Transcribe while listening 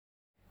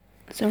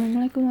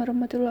Assalamualaikum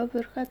warahmatullahi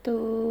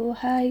wabarakatuh.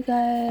 Hai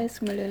guys,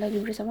 kembali lagi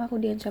bersama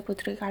aku Dian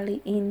Saputri.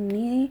 Kali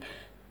ini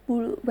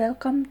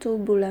welcome to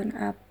bulan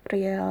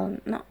April.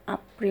 No,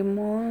 April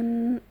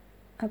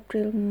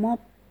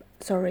Mop.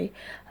 Sorry,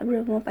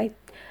 April Mop.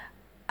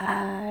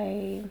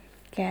 I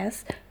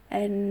guess,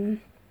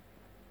 and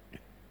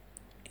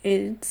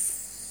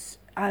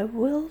I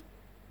will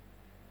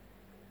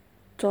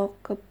talk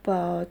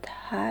about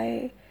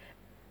hi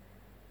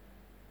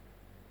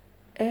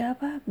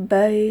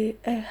bye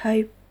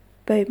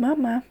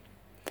mama.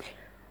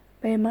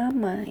 Bye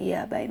mama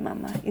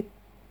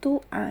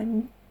itu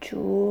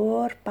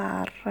hancur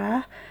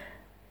parah,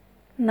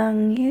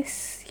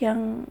 nangis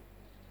yang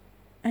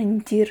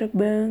anjir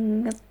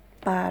banget,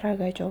 parah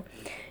gacor.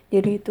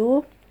 Jadi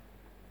itu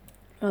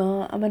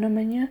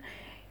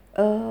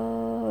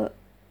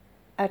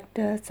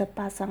ada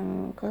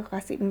sepasang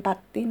kekasih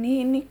empat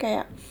ini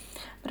kayak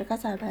mereka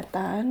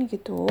sahabatan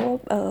gitu,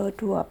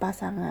 dua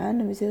pasangan,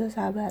 habis itu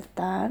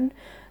sahabatan,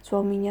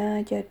 suaminya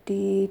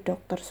jadi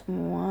dokter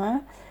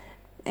semua,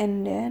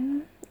 and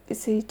then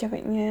si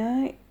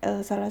ceweknya,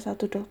 salah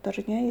satu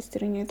dokternya,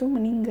 istrinya itu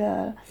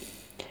meninggal.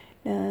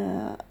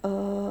 Nah,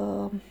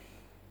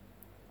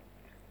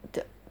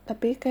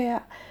 tapi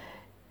kayak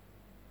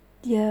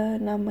ya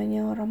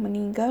namanya orang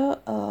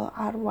meninggal,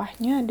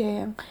 arwahnya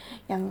ada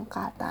yang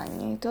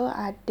katanya itu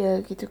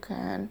ada gitu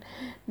kan.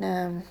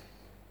 Nah,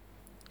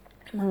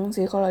 emang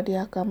sih kalau di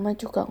agama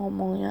juga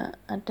ngomongnya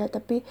ada,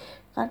 tapi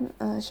kan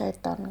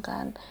syaitan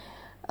kan,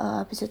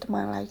 habis itu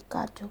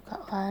malaikat juga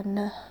kan.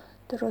 Nah,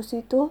 terus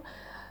itu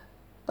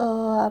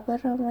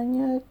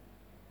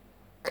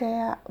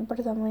kayak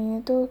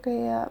pertamanya itu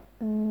kayak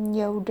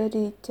ya udah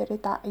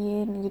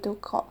diceritain gitu,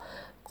 kok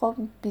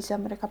bisa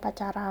mereka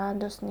pacaran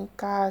terus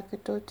nikah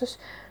gitu.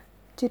 Terus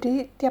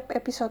jadi tiap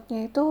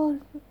episodenya itu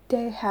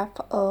they have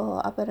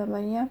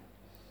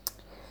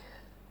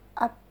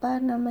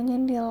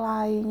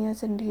nilainya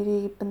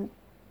sendiri,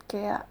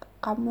 kayak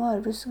kamu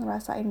harus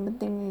ngerasain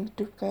pentingnya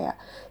hidup. Kayak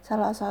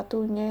salah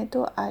satunya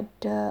itu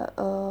ada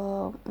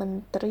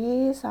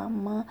menteri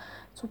sama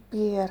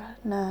supir.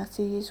 Nah,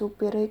 si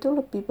supir itu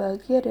lebih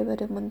bahagia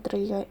daripada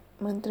menterinya,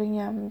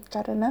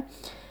 karena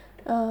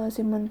si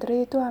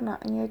menteri itu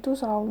anaknya itu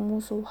selalu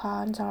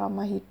musuhan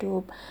selama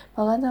hidup,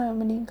 bahkan sampai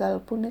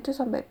meninggal pun itu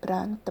sampai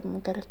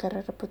berantem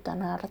gara-gara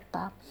rebutan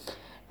harta.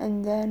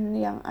 And then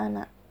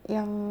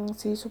yang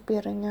si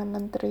supirnya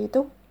menteri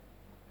itu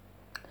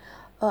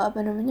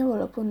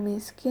walaupun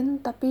miskin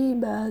tapi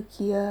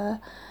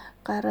bahagia,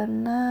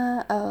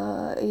 karena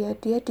ya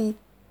dia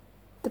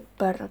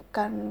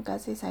ditebarkan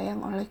kasih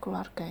sayang oleh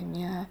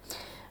keluarganya.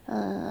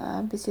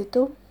 Habis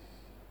itu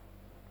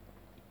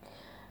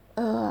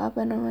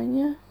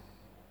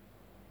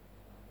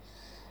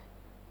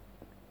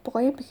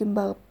pokoknya bikin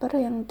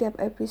baper yang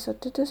tiap episode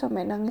itu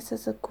sampai nangis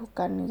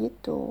sesegukan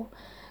gitu.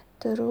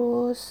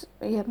 Terus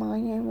ya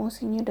makanya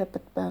emosinya dapet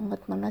banget.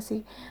 Mana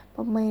sih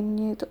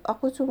pemainnya itu,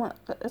 aku cuma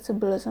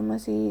sebel sama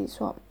si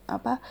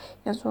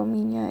yang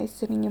suaminya,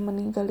 istrinya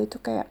meninggal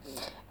itu, kayak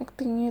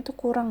actingnya itu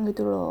kurang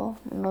gitu loh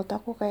menurut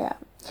aku, kayak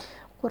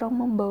kurang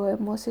membawa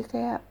emosi,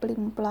 kayak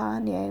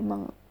pelin-pelan ya,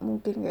 emang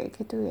mungkin kayak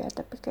gitu ya,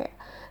 tapi kayak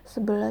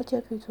sebel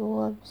aja gitu.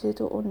 Habis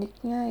itu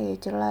uniknya ya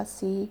jelas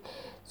sih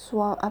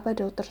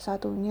dokter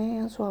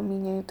satunya yang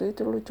suaminya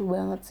itu lucu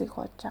banget sih,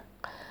 kocak,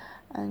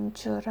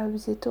 hancur.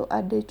 Habis itu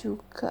ada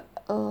juga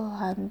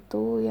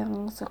hantu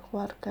yang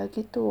sekeluarga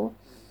gitu,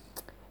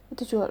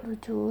 itu juga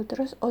lucu.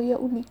 Terus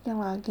uniknya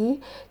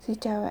lagi, si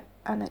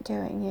anak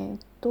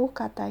ceweknya itu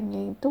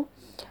katanya itu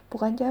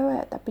bukan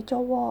cewek tapi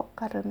cowok,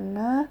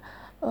 karena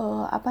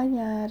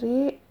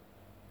nyari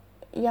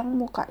yang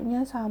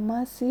mukanya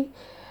sama si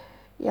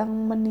yang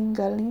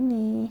meninggal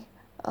ini.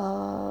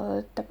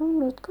 Tapi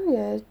menurutku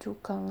ya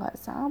juga nggak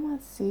sama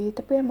sih,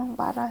 tapi emang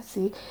parah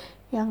sih,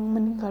 yang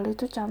meninggal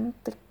itu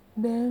cantik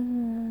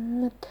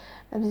banget.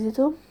 Habis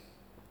itu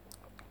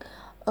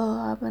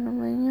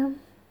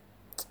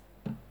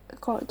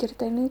kalau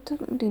cerita ini tuh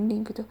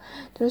merinding gitu.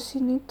 Terus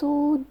ini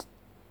tuh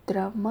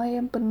drama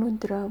yang penuh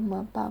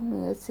drama,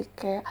 paham gak sih?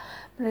 Kayak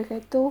mereka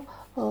itu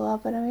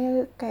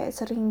kayak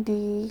sering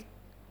di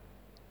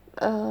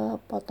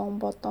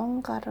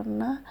potong-potong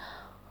karena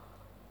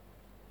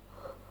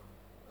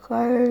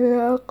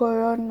kayak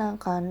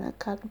corona kan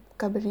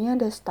kabarnya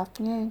ada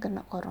staffnya yang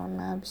kena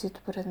corona, habis itu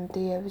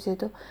berhenti, habis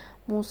itu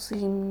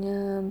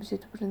musimnya, habis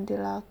itu berhenti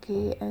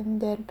lagi,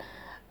 and then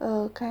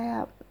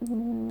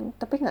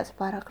tapi nggak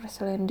separah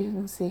Crash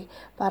Landing sih,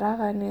 parah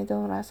kan itu,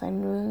 ngerasain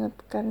banget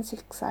kan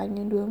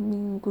siksaannya 2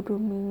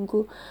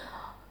 minggu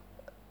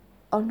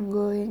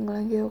ongoing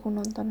lagi aku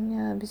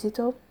nontonnya. Habis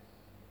itu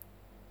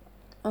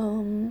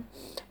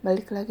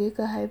balik lagi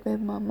ke Hi Bye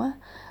Mama,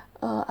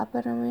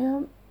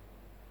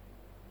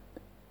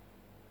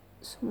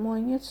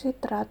 semuanya sih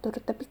teratur,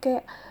 tapi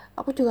kayak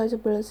aku juga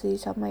sebel sih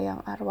sama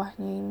yang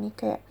arwahnya ini,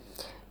 kayak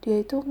dia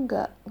itu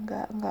nggak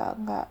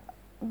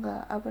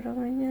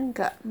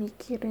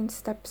mikirin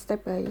step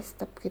by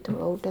step gitu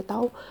loh. Udah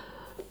tahu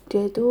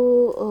dia itu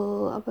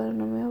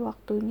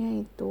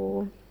waktunya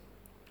itu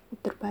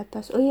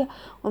terbatas. Oh iya,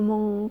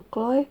 ngomong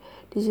Chloe,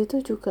 di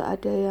situ juga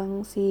ada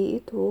yang si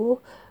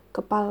itu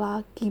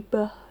kepala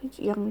gibah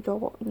yang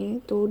cowoknya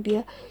itu,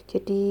 dia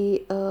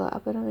jadi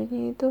apa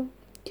namanya itu,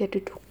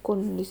 jadi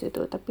dukun di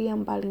situ, tapi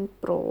yang paling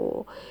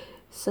pro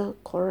se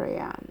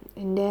Korea.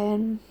 And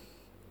then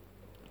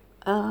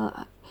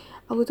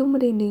aku tuh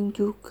merinding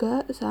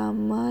juga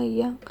sama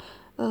yang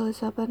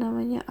siapa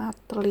namanya,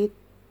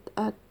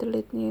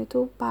 atletnya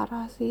itu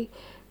parah sih,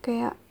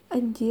 kayak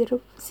anjir,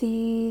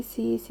 si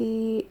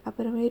apa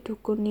namanya,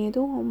 dukunnya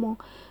itu ngomong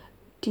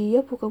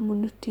dia bukan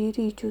bunuh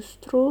diri,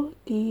 justru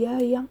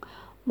dia yang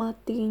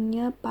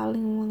matinya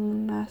paling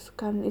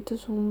mengenaskan. Itu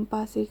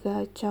sumpah sih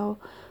kacau,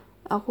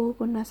 aku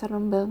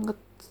penasaran banget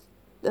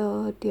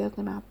dia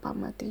kenapa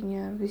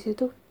matinya. Habis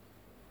itu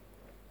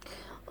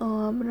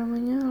apa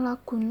namanya,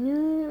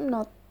 lagunya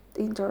not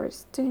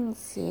interesting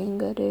sih,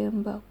 nggak ada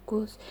yang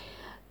bagus.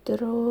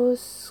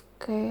 Terus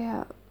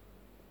kayak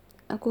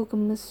aku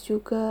gemes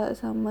juga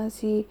sama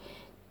si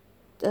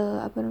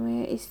apa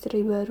namanya, istri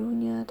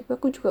barunya, tapi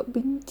aku juga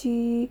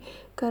benci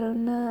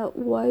karena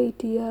why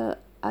dia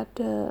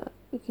ada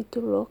gitu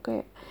loh.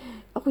 Kayak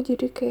aku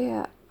jadi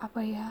kayak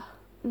apa ya,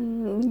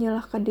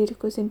 menyalahkan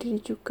diriku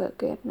sendiri juga,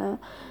 karena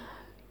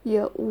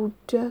ya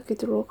udah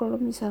gitu loh, kalau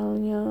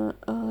misalnya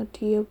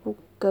dia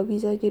gak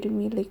bisa jadi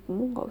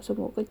milikmu, gak usah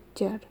mau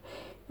kejar,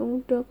 ya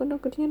udah kan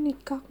akhirnya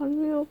nikah kan.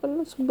 Ya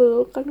kan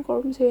sebel kan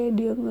kalau misalnya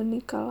dia nggak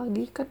nikah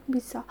lagi, kan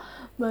bisa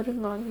bareng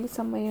lagi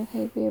sama yang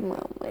happy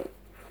mama itu.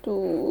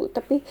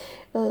 Tapi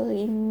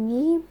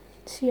ini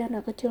si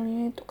anak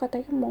kecilnya itu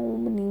katanya mau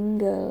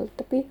meninggal,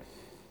 tapi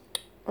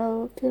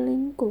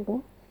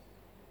feelingku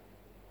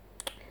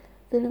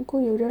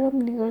ya udahlah,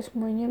 meninggal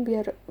semuanya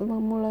biar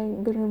memulai,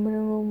 benar-benar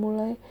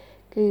memulai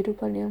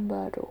kehidupan yang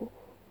baru.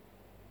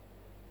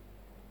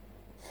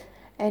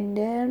 And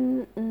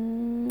then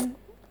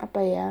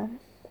apa ya,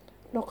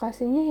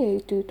 lokasinya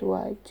ya itu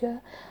aja,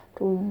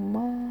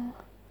 rumah,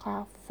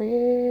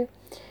 kafenya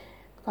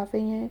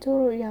itu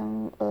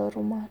yang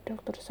rumah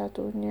dokter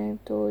satunya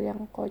itu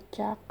yang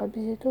kocak.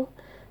 Habis itu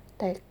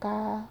TK,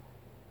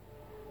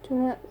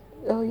 cuma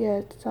oh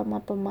ya, sama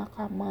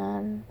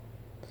pemakaman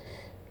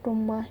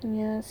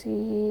rumahnya si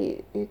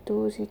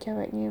itu, si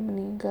ceweknya yang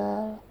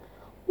meninggal,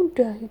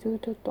 udah itu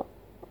tok.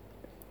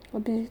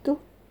 Habis itu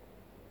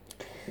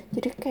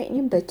jadi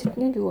kayaknya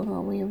budgetnya juga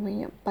nggak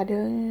banyak,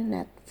 padahal ini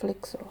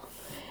Netflix loh.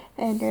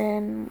 And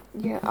then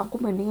ya aku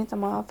bandingin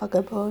sama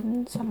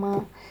Vagabond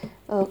sama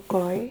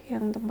Chloe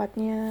yang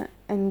tempatnya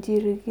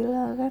anjir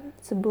gila kan,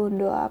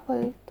 sebondo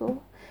apa itu,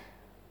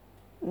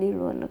 di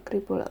luar negeri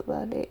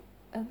bolak-balik.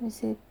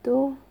 Habis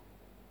itu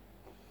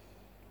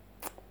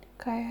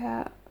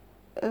kayak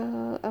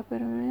apa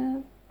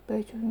namanya,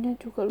 bajunya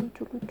juga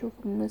lucu-lucu,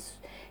 gemes.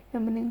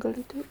 Yang meninggal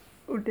itu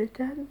udah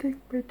cantik,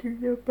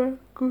 bajunya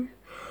bagus.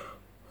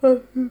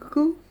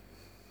 Aku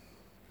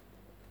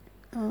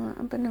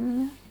apa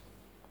namanya,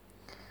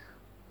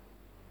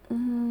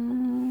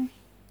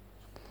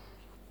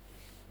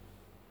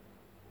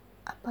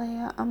 apa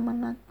ya,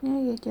 amanatnya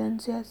ya jangan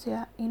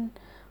sia-siain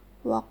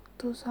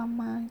waktu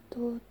sama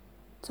itu,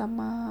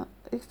 sama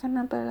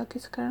kan apalagi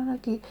sekarang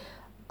lagi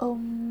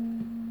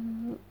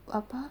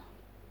apa,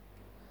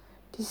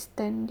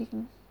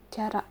 distancing,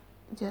 jarak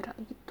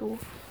gitu.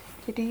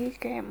 Jadi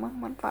kayak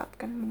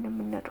memanfaatkan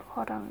bener-bener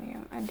orang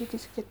yang ada di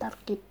sekitar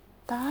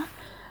kita.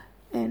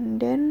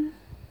 And then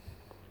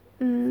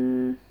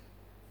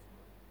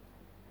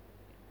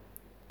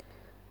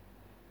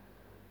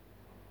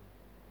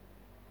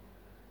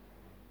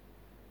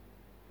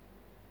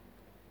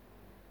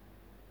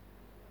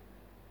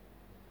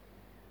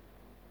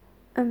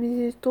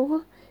abis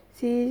itu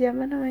si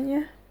siapa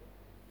namanya,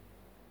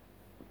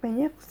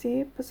 banyak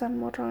sih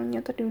pesan moralnya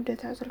tadi udah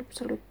saya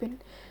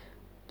selip-selipin.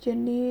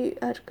 Jadi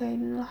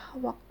hargainlah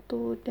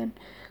waktu. Dan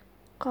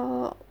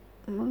kalau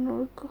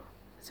menurutku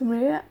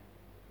sebenarnya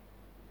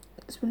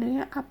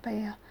apa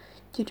ya,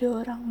 jadi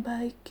orang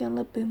baik yang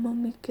lebih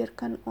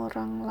memikirkan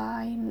orang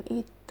lain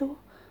itu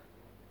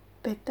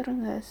better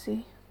gak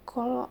sih?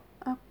 Kalau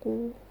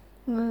aku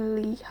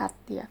ngelihat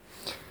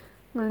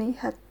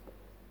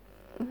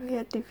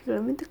di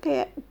film itu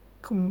kayak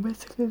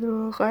gemes gitu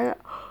loh, kayak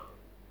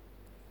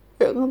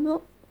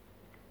ngomong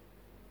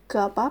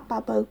gak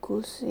apa-apa,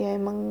 bagus ya,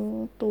 emang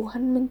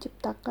Tuhan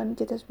menciptakan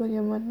kita sebagai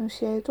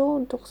manusia itu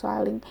untuk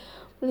saling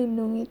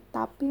melindungi,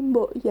 tapi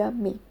mbok ya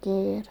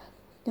mikir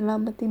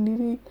nyelamatin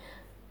diri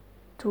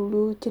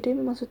dulu. Jadi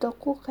maksud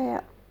aku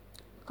kayak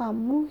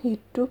kamu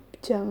hidup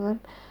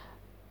jangan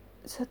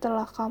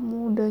setelah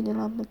kamu udah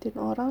nyelamatin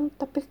orang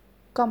tapi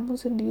kamu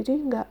sendiri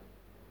nggak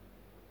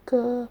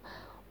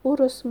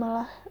keurus,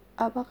 malah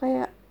apa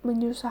kayak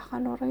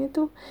menyusahkan orang,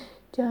 itu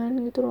jangan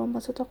gitu loh.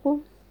 Maksud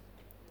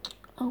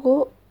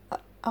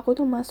aku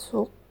tuh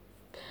masuk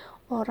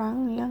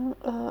orang yang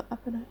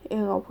apa namanya,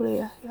 ya nggak boleh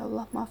ya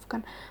Allah,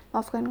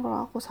 maafkan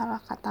kalau aku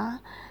salah kata,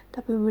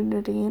 tapi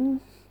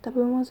benerin. Tapi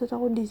maksud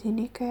aku di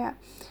sini kayak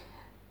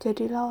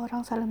jadilah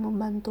orang saling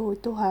membantu,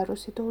 itu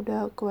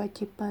udah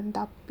kewajiban.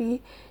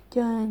 Tapi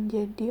jangan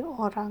jadi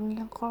orang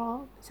yang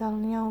kalau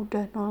misalnya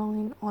udah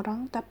nolongin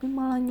orang tapi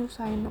malah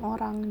nyusahin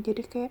orang.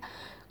 Jadi kayak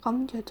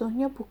kamu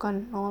jatuhnya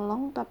bukan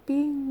nolong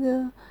tapi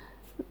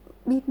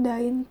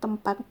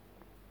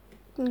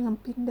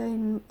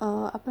ngepindahin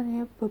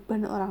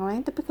beban orang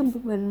lain tapi ke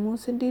bebanmu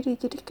sendiri.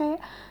 Jadi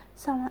kayak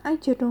sama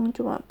aja dong,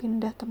 cuma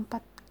pindah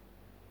tempat.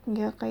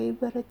 Ya kayak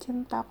ibarat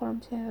cinta, kalau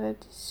misalnya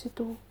di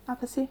situ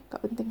apa sih, gak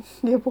penting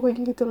ya,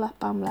 pokoknya gitulah,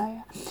 paham lah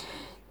ya.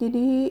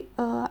 Jadi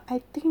I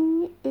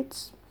think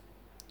it's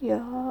ya,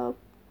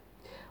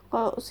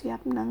 kalau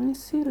siap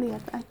nangis sih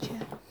lihat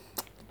aja,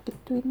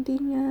 itu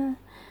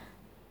intinya.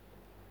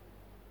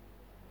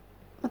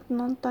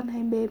 Nonton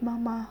Hai Baby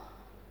Mama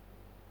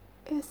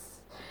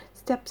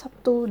setiap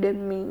Sabtu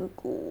dan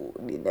Minggu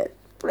di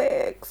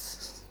Netflix.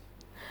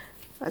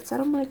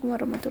 Assalamualaikum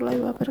warahmatullahi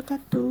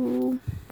wabarakatuh.